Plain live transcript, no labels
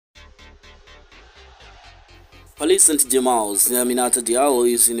Police Saint-Germain's Aminata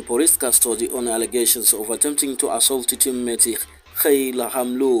Diallo is in police custody on allegations of attempting to assault teammate Kheira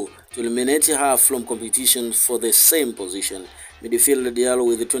Hamraoui to eliminate her from competition for the same position. Midfielder Diallo,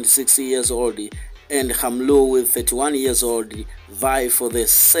 with 26 years old, and Hamraoui, with 31 years old, vie for the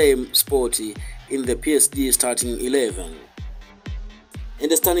same spot in the PSG starting 11. And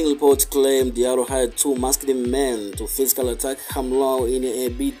the standing report claimed Diallo had two masked men to physically attack Hamraoui in a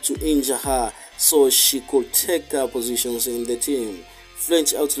bid to injure her so she could take her positions in the team.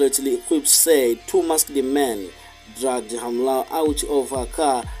 French outlet L'Equipe said two masked men dragged Hamraoui out of her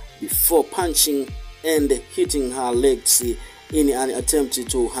car before punching and hitting her legs in an attempt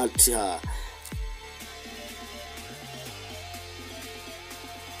to hurt her.